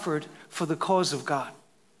 Mary suffered for the cause of God.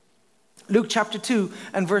 Luke chapter 2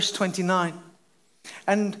 and verse 29.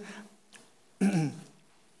 And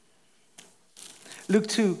Luke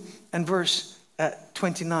 2 and verse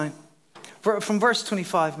 29. From verse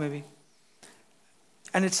 25 maybe.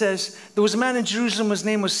 And it says, there was a man in Jerusalem, his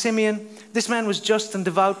name was Simeon. This man was just and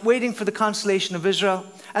devout, waiting for the consolation of Israel.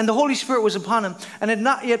 And the Holy Spirit was upon him, and had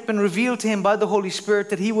not yet been revealed to him by the Holy Spirit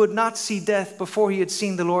that he would not see death before he had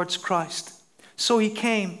seen the Lord's Christ. So he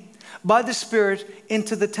came by the Spirit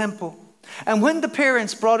into the temple. And when the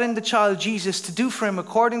parents brought in the child Jesus to do for him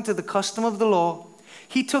according to the custom of the law,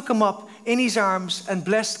 he took him up in his arms and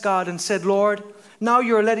blessed God and said, Lord, now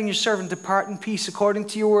you are letting your servant depart in peace according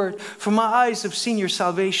to your word. For my eyes have seen your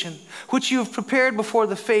salvation, which you have prepared before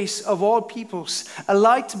the face of all peoples, a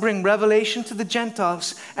light to bring revelation to the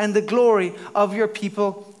Gentiles and the glory of your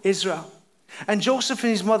people Israel. And Joseph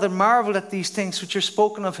and his mother marveled at these things which are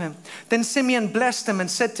spoken of him. Then Simeon blessed him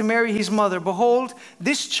and said to Mary his mother, behold,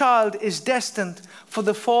 this child is destined for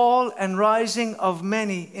the fall and rising of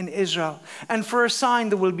many in Israel, and for a sign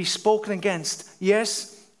that will be spoken against.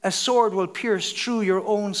 Yes, a sword will pierce through your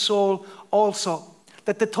own soul also,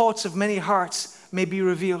 that the thoughts of many hearts may be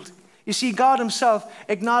revealed. You see, God himself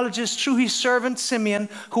acknowledges through his servant Simeon,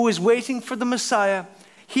 who is waiting for the Messiah,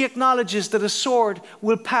 he acknowledges that a sword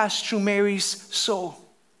will pass through Mary's soul.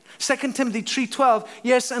 2 Timothy 3:12,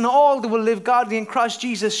 yes, and all that will live godly in Christ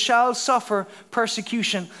Jesus shall suffer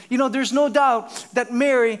persecution. You know, there's no doubt that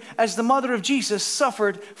Mary, as the mother of Jesus,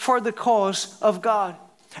 suffered for the cause of God.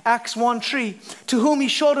 Acts 1:3, to whom he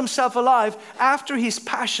showed himself alive after his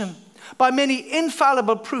passion, by many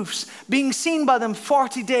infallible proofs, being seen by them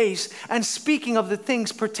 40 days, and speaking of the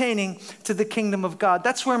things pertaining to the kingdom of God.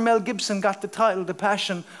 That's where Mel Gibson got the title, The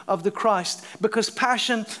Passion of the Christ, because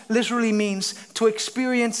passion literally means to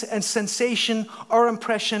experience a sensation or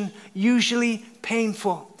impression, usually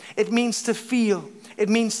painful. It means to feel, it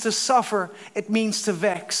means to suffer, it means to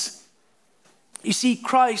vex. You see,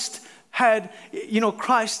 Christ had,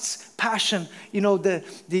 Christ's passion,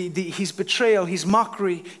 his betrayal, his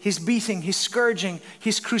mockery, his beating, his scourging,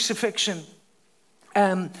 his crucifixion.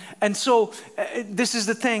 And so this is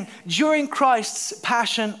the thing. During Christ's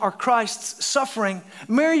passion or Christ's suffering,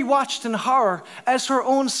 Mary watched in horror as her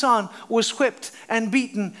own son was whipped and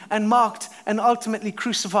beaten and mocked and ultimately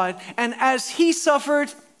crucified. And as he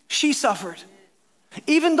suffered, she suffered.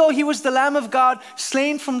 Even though he was the Lamb of God,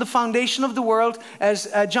 slain from the foundation of the world, as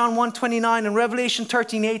John 1:29 and Revelation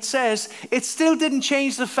 13:8 says, it still didn't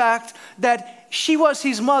change the fact that she was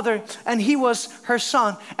his mother and he was her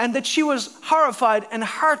son, and that she was horrified and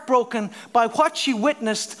heartbroken by what she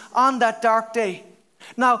witnessed on that dark day.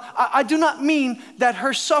 Now, I do not mean that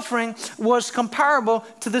her suffering was comparable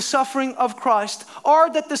to the suffering of Christ, or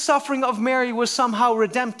that the suffering of Mary was somehow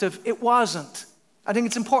redemptive. It wasn't. I think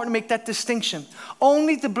it's important to make that distinction.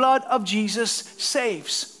 Only the blood of Jesus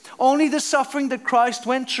saves. Only the suffering that Christ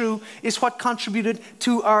went through is what contributed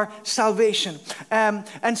to our salvation.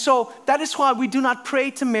 And so that is why we do not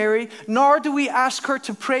pray to Mary, nor do we ask her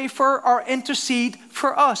to pray for or intercede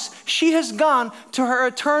for us. She has gone to her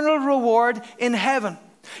eternal reward in heaven.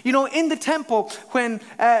 You know, in the temple, when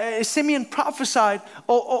Simeon prophesied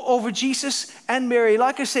over Jesus and Mary,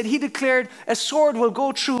 like I said, he declared a sword will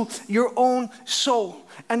go through your own soul.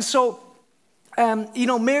 And so,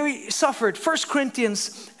 Mary suffered. 1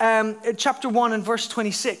 Corinthians chapter 1 and verse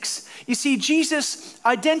 26. You see, Jesus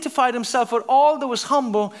identified himself with all that was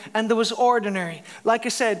humble and that was ordinary. Like I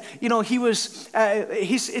said, he was,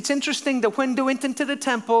 it's interesting that when they went into the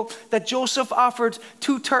temple, that Joseph offered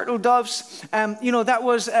 2 turtle doves. That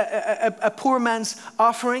was a poor man's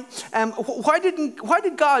offering. Why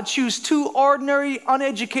did God choose 2 ordinary,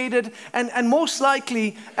 uneducated, and most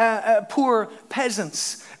likely poor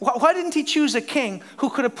peasants? Why didn't he choose a king who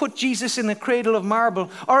could have put Jesus in a cradle of marble,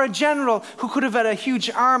 or a general who could have had a huge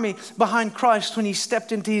army behind Christ when he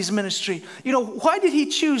stepped into his ministry? Why did he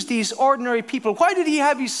choose these ordinary people? Why did he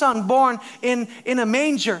have his son born in a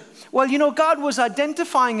manger? Well, God was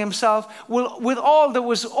identifying himself with all that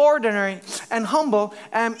was ordinary and humble,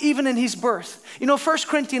 even in his birth. 1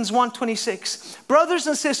 Corinthians 1:26, brothers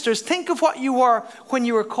and sisters, think of what you were when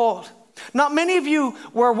you were called. Not many of you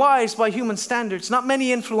were wise by human standards, not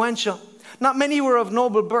many influential, not many were of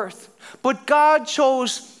noble birth. But God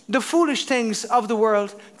chose the foolish things of the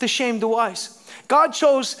world to shame the wise. God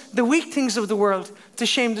chose the weak things of the world to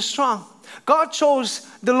shame the strong. God chose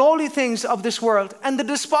the lowly things of this world and the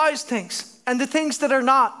despised things and the things that are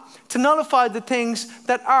not, to nullify the things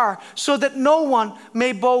that are, so that no one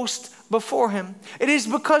may boast before him. It is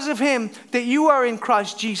because of him that you are in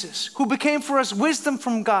Christ Jesus, who became for us wisdom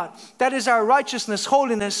from God. That is our righteousness,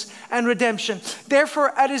 holiness, and redemption.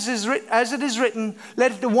 Therefore, as it is written,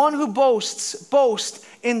 let the one who boasts, boast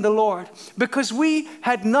in the Lord. Because we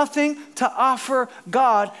had nothing to offer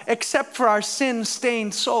God except for our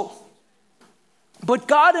sin-stained soul. But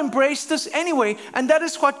God embraced us anyway, and that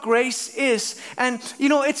is what grace is. And,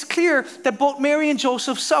 it's clear that both Mary and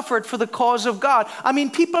Joseph suffered for the cause of God. I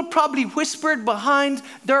mean, people probably whispered behind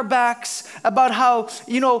their backs about how,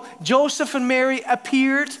 Joseph and Mary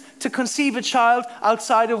appeared to conceive a child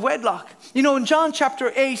outside of wedlock. In John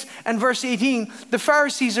chapter 8 and verse 18, the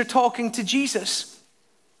Pharisees are talking to Jesus.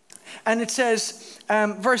 And it says,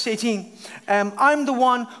 verse 18, I'm the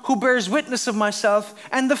one who bears witness of myself,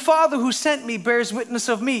 and the Father who sent me bears witness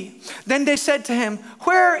of me. Then they said to him,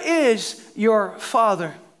 where is your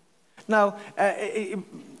Father? Now,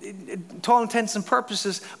 to all intents and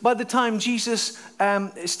purposes, by the time Jesus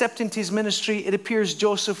stepped into his ministry, it appears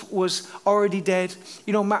Joseph was already dead.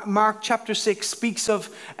 Mark chapter 6 speaks of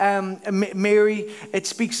Mary. It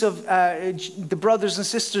speaks of the brothers and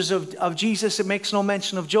sisters of Jesus. It makes no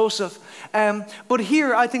mention of Joseph. But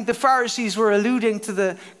here, I think the Pharisees were alluding to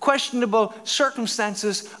the questionable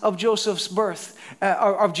circumstances of Joseph's birth.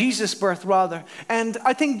 Or of Jesus' birth, rather. And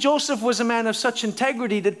I think Joseph was a man of such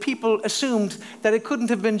integrity that people assumed that it couldn't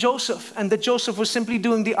have been Joseph, and that Joseph was simply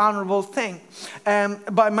doing the honorable thing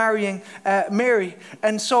by marrying Mary.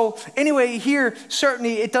 And so, anyway, here,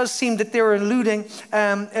 certainly it does seem that they were alluding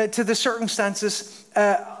to the circumstances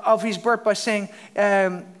of his birth by saying,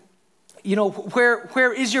 where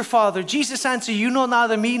is your Father? Jesus answered, you know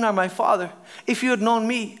neither me nor my Father. If you had known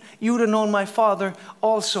me, you would have known my Father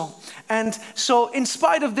also. And so in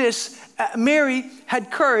spite of this, Mary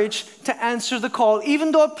had courage to answer the call,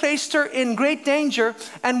 even though it placed her in great danger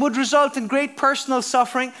and would result in great personal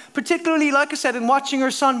suffering, particularly, like I said, in watching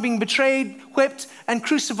her son being betrayed, whipped, and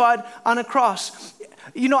crucified on a cross.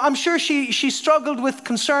 I'm sure she struggled with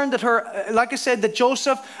concern that like I said, that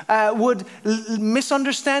Joseph would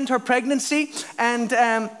misunderstand her pregnancy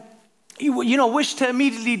and wished to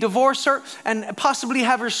immediately divorce her and possibly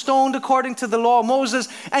have her stoned according to the law of Moses.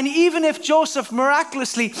 And even if Joseph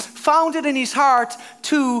miraculously found it in his heart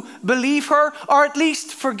to believe her, or at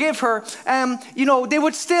least forgive her, they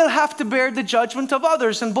would still have to bear the judgment of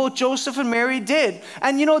others. And both Joseph and Mary did.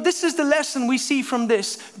 And this is the lesson we see from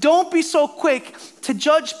this. Don't be so quick to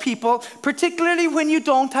judge people, particularly when you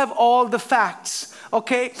don't have all the facts.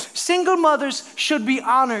 Okay? Single mothers should be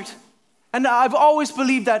honored. And I've always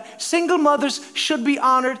believed that single mothers should be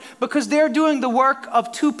honored because they're doing the work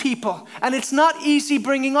of two people. And it's not easy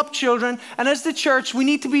bringing up children. And as the church, we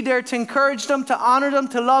need to be there to encourage them, to honor them,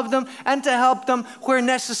 to love them, and to help them where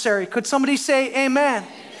necessary. Could somebody say amen?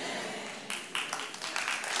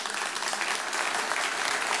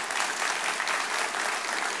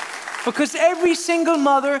 Because every single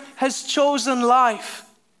mother has chosen life.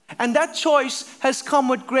 And that choice has come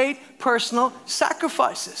with great personal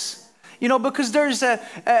sacrifices. Because there's like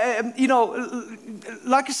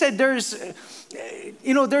I said, there's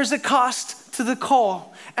a cost to the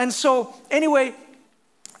call. And so anyway,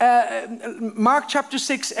 Mark chapter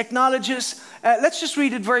 6 acknowledges, let's just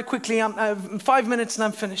read it very quickly. 5 minutes and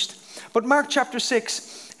I'm finished. But Mark chapter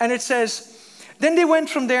 6, and it says, then they went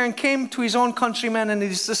from there and came to his own countrymen, and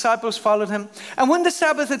his disciples followed him. And when the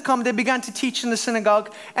Sabbath had come, they began to teach in the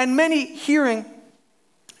synagogue, and many hearing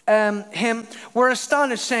him were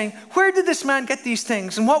astonished, saying, where did this man get these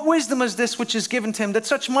things? And what wisdom is this which is given to him, that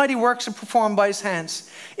such mighty works are performed by his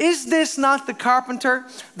hands? Is this not the carpenter,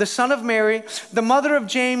 the son of Mary, the mother of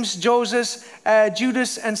James, Joseph,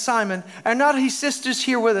 Judas, and Simon? Are not his sisters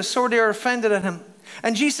here with us? So they are offended at him.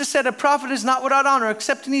 And Jesus said, a prophet is not without honor,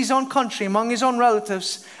 except in his own country, among his own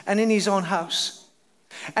relatives, and in his own house.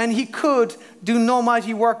 And he could do no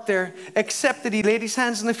mighty work there, except that he laid his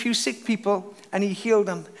hands on a few sick people, and he healed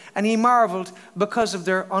them. And he marveled because of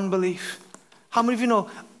their unbelief. How many of you know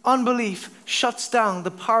unbelief shuts down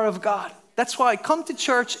the power of God? That's why come to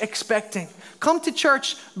church expecting. Come to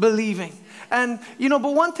church believing. And,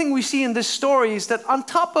 but one thing we see in this story is that on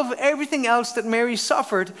top of everything else that Mary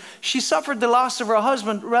suffered, she suffered the loss of her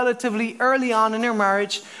husband relatively early on in her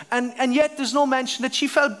marriage. And yet there's no mention that she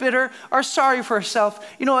felt bitter or sorry for herself.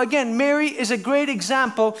 Again, Mary is a great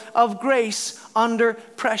example of grace under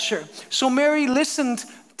pressure. So Mary listened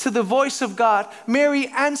to the voice of God. Mary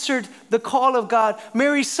answered the call of God.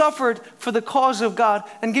 Mary suffered for the cause of God.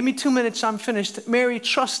 And give me 2 minutes, I'm finished. Mary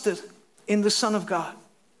trusted in the Son of God.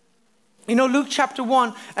 Luke chapter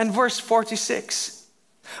 1 and verse 46.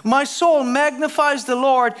 My soul magnifies the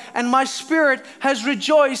Lord, and my spirit has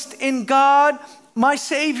rejoiced in God, my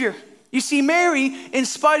Savior. You see, Mary, in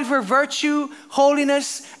spite of her virtue,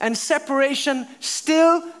 holiness, and separation,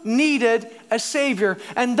 still needed a Savior.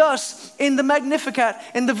 And thus, in the Magnificat,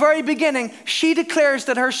 in the very beginning, she declares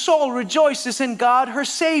that her soul rejoices in God, her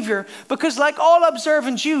Savior. Because like all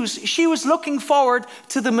observant Jews, she was looking forward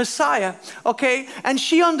to the Messiah, okay? And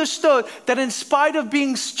she understood that in spite of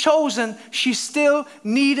being chosen, she still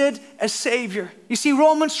needed a Savior. You see,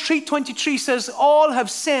 Romans 3:23 says, all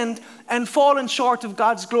have sinned and fallen short of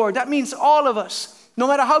God's glory. That means all of us, no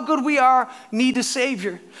matter how good we are, need a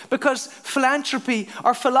Savior. Because philanthropy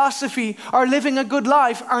or philosophy or living a good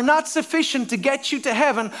life are not sufficient to get you to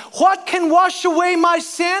heaven. What can wash away my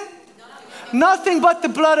sin? Nothing but the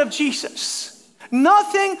blood of Jesus.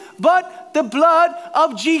 Nothing but the blood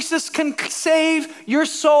of Jesus can save your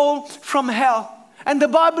soul from hell. And the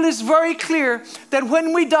Bible is very clear that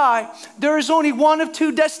when we die, there is only one of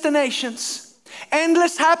two destinations: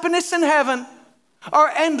 endless happiness in heaven or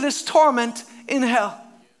endless torment in hell.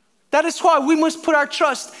 That is why we must put our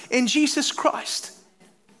trust in Jesus Christ.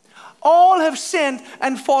 All have sinned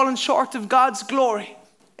and fallen short of God's glory.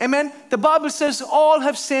 Amen. The Bible says all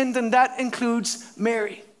have sinned, and that includes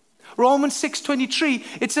Mary. Romans 6:23,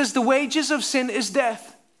 it says the wages of sin is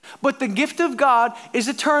death, but the gift of God is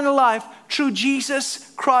eternal life through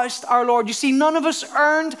Jesus Christ our Lord. You see, none of us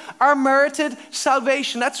earned or merited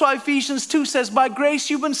salvation. That's why Ephesians 2 says, by grace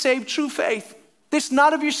you've been saved through faith. This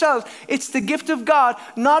not of yourself. It's the gift of God,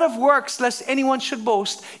 not of works, lest anyone should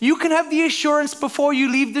boast. You can have the assurance before you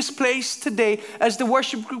leave this place today as the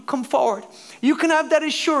worship group come forward. You can have that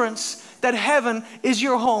assurance that heaven is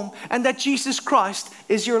your home and that Jesus Christ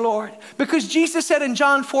is your Lord. Because Jesus said in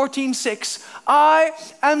John 14:6, I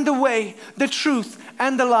am the way, the truth,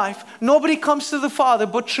 and the life. Nobody comes to the Father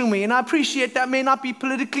but through me. And I appreciate that may not be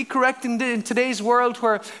politically correct in today's world,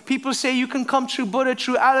 where people say you can come through Buddha,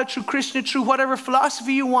 through Allah, through Krishna, through whatever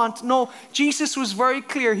philosophy you want. No, Jesus was very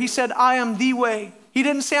clear. He said, I am the way. He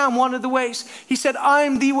didn't say I'm one of the ways. He said, I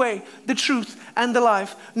am the way, the truth, and the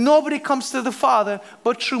life. Nobody comes to the Father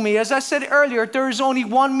but through me. As I said earlier, there is only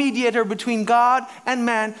one mediator between God and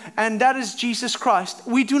man, and that is Jesus Christ.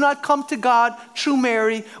 We do not come to God through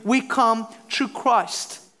Mary. We come through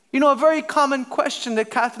Christ. You know, a very common question that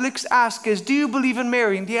Catholics ask is, do you believe in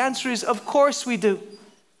Mary? And the answer is, of course we do.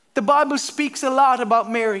 The Bible speaks a lot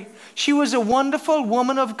about Mary. She was a wonderful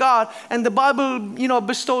woman of God, and the Bible,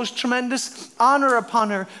 bestows tremendous honor upon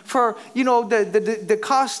her for, the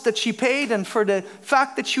cost that she paid and for the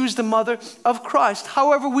fact that she was the mother of Christ.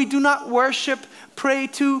 However, we do not worship, pray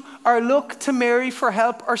to, or look to Mary for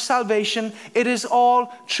help or salvation. It is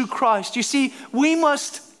all through Christ. You see, we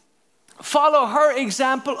must follow her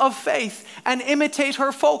example of faith and imitate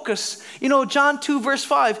her focus. You know, John 2 verse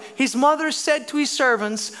 5, his mother said to his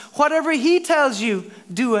servants, whatever he tells you,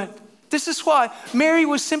 do it. This is why Mary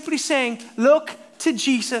was simply saying, look to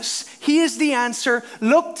Jesus. He is the answer.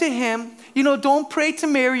 Look to him. You know, don't pray to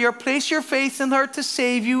Mary or place your faith in her to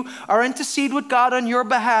save you or intercede with God on your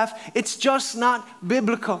behalf. It's just not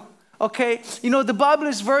biblical. Okay, you know, the Bible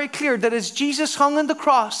is very clear that as Jesus hung on the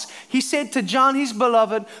cross, he said to John, his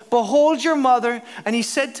beloved, behold your mother. And he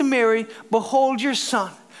said to Mary, behold your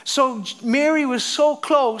son. So Mary was so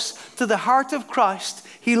close to the heart of Christ.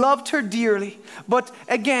 He loved her dearly. But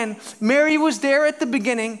again, Mary was there at the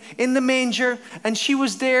beginning in the manger, and she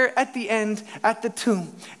was there at the end at the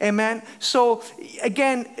tomb. Amen. So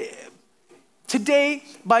again, today,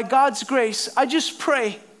 by God's grace, I just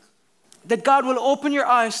pray that God will open your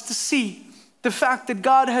eyes to see the fact that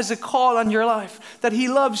God has a call on your life, that he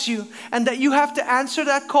loves you, and that you have to answer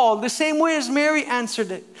that call the same way as Mary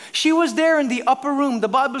answered it. She was there in the upper room. The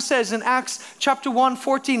Bible says in Acts chapter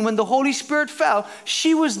 1:14, when the Holy Spirit fell,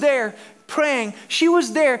 she was there praying. She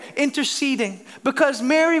was there interceding, because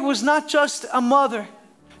Mary was not just a mother.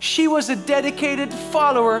 She was a dedicated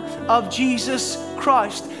follower of Jesus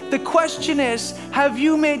Christ. The question is, have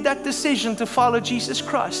you made that decision to follow Jesus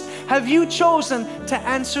Christ? Have you chosen to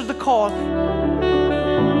answer the call?